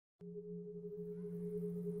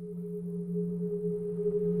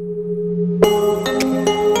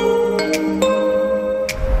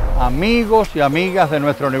amigos y amigas de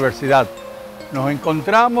nuestra universidad. Nos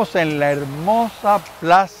encontramos en la hermosa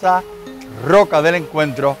Plaza Roca del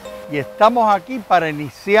Encuentro y estamos aquí para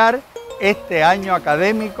iniciar este año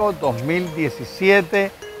académico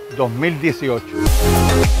 2017-2018.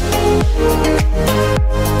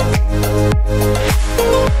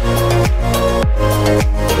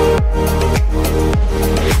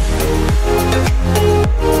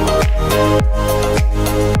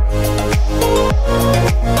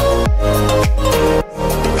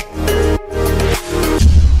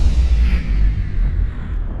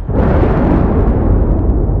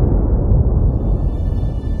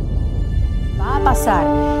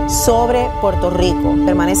 Sobre Puerto Rico.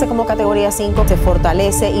 Permanece como categoría 5, se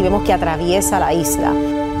fortalece y vemos que atraviesa la isla.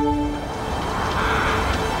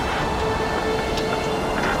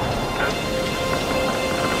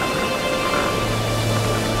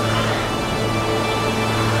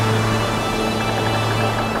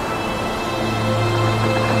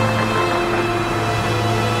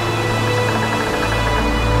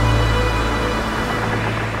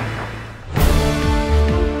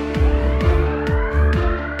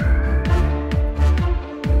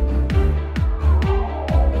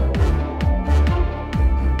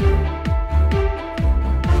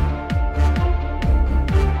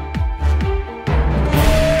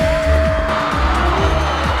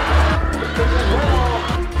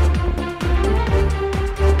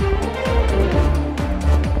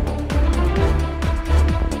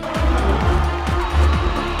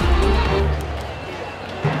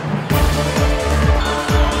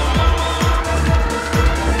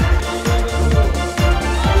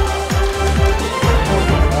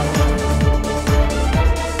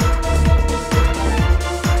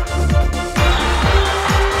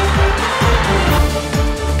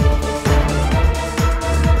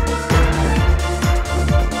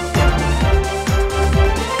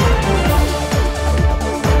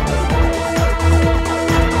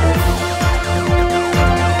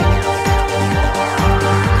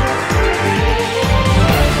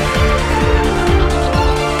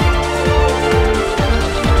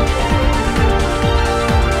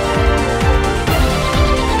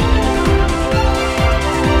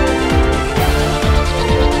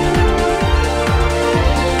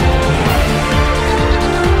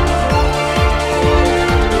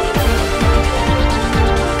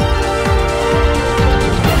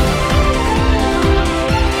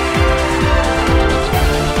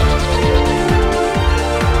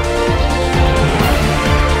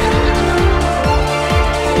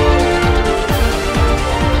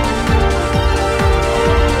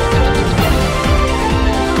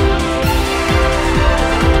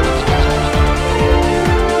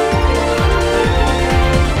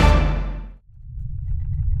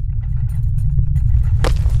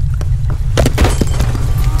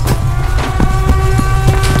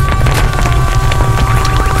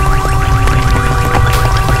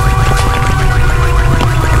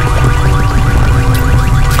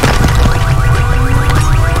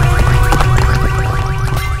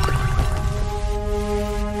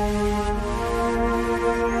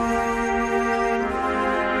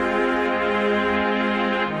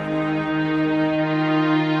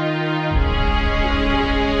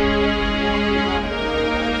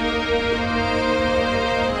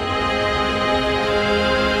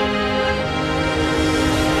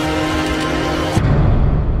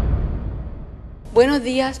 Buenos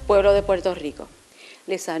días, pueblo de Puerto Rico.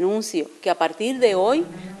 Les anuncio que a partir de hoy,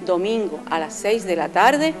 domingo a las 6 de la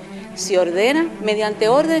tarde, se ordena, mediante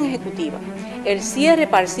orden ejecutiva, el cierre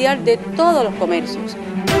parcial de todos los comercios.